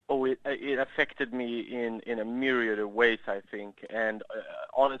it affected me in a myriad of ways, I think. And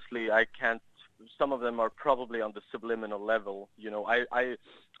honestly, I can't. Some of them are probably on the subliminal level.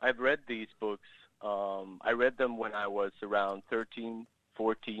 I've read these books. I read them when I was around 13,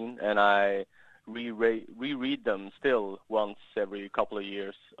 14, and I reread them still once every couple of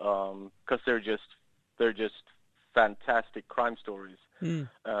years because they're just fantastic crime stories.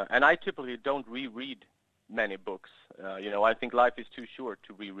 And I typically don't reread many books. I think life is too short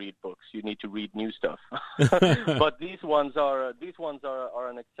to reread books. You need to read new stuff. But these ones are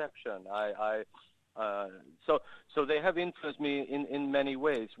an exception. So they have influenced me in many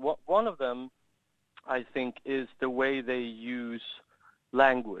ways. One of them, I think, is the way they use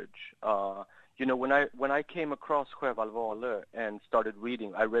language. When I came across Sjöwall Wahlöö and started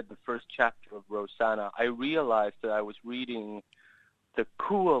reading, I read the first chapter of Rosanna. I realized that I was reading the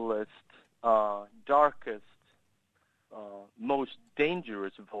coolest, darkest, most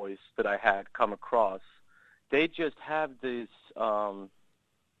dangerous voice that I had come across. They just have this.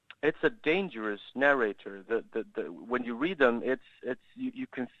 It's a dangerous narrator. When you read them, you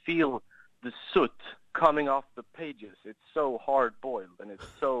can feel the soot coming off the pages. It's so hard boiled and it's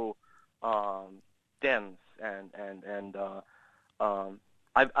so dense and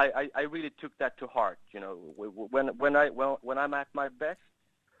I really took that to heart. When I'm at my best,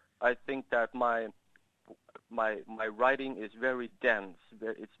 I think that my writing is very dense.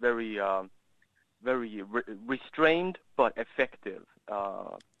 It's very restrained but effective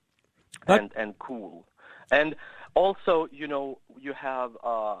and cool. And also, you have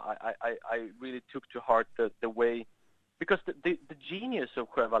I really took to heart the way, because the genius of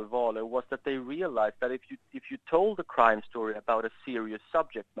Sjöwall Wahlöö was that they realized that if you told a crime story about a serious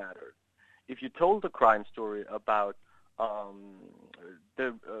subject matter, if you told a crime story about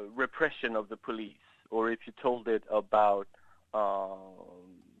the repression of the police, or if you told it about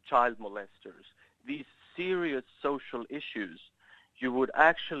child molesters, these serious social issues, you would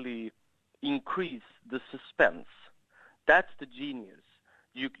actually increase the suspense. That's the genius.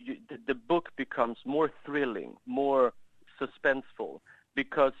 The book becomes more thrilling, more suspenseful,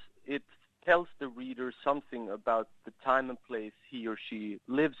 because it tells the reader something about the time and place he or she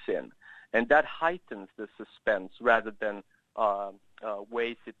lives in, and that heightens the suspense rather than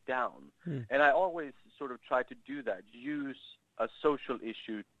weighs it down. And I always sort of try to do that, use a social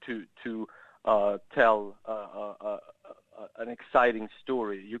issue to tell an exciting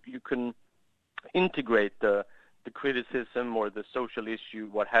story. You can integrate the criticism or the social issue,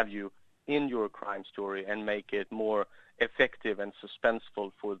 what have you, in your crime story and make it more effective and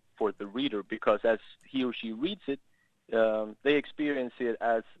suspenseful for the reader, because as he or she reads it, they experience it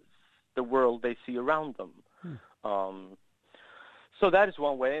as the world they see around them. So that is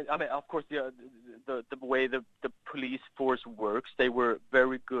one way. I mean, of course, the way the police force works, they were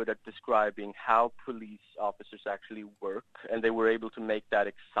very good at describing how police officers actually work, and they were able to make that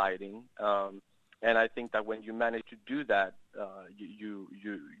exciting. And I think that when you manage to do that,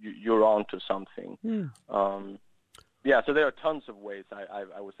 you're on to something. So there are tons of ways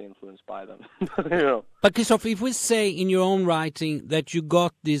I was influenced by them. But Christoffer, if we say in your own writing that you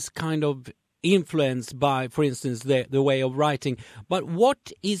got this kind of influenced by, for instance, the way of writing, but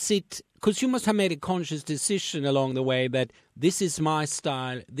what is it? Because you must have made a conscious decision along the way that this is my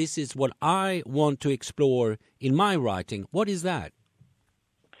style, this is what I want to explore in my writing. What is that?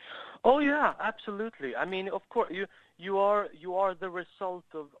 Oh yeah, absolutely. I mean, of course, you are the result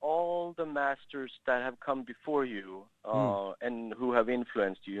of all the masters that have come before you and who have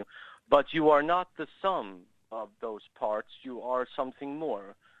influenced you, but you are not the sum of those parts. You are something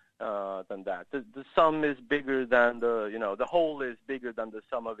more than that. The sum is bigger than the whole is bigger than the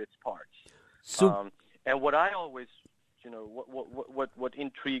sum of its parts. So, and what I always, what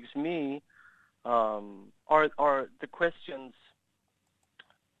intrigues me are the questions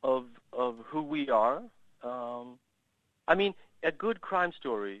of who we are. I mean, a good crime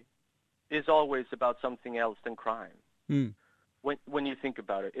story is always about something else than crime. When you think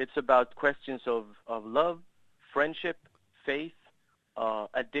about it, it's about questions of love, friendship, faith,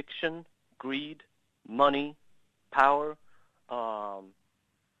 addiction, greed, money, power,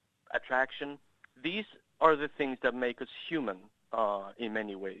 attraction. These are the things that make us human in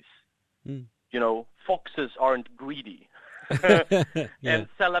many ways. Foxes aren't greedy. And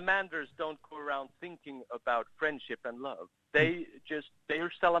salamanders don't go around thinking about friendship and love. They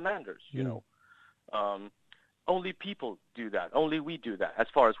are salamanders, Only people do that. Only we do that, as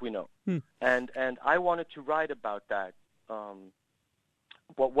far as we know. And I wanted to write about that,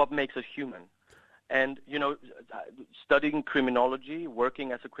 what makes us human. And, studying criminology,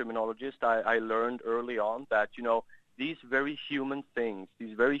 working as a criminologist, I learned early on that, these very human things,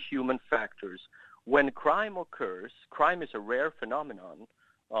 these very human factors. When crime occurs, crime is a rare phenomenon,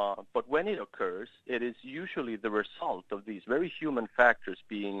 but when it occurs, it is usually the result of these very human factors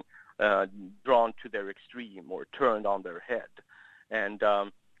being drawn to their extreme or turned on their head. And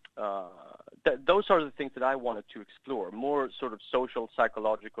those are the things that I wanted to explore, more sort of social,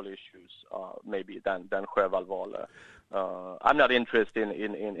 psychological issues maybe than Sjöwall. I'm not interested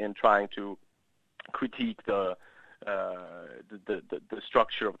in trying to critique the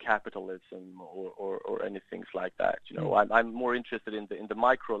structure of capitalism or anything like that. I'm more interested in the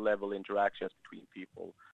micro level interactions between people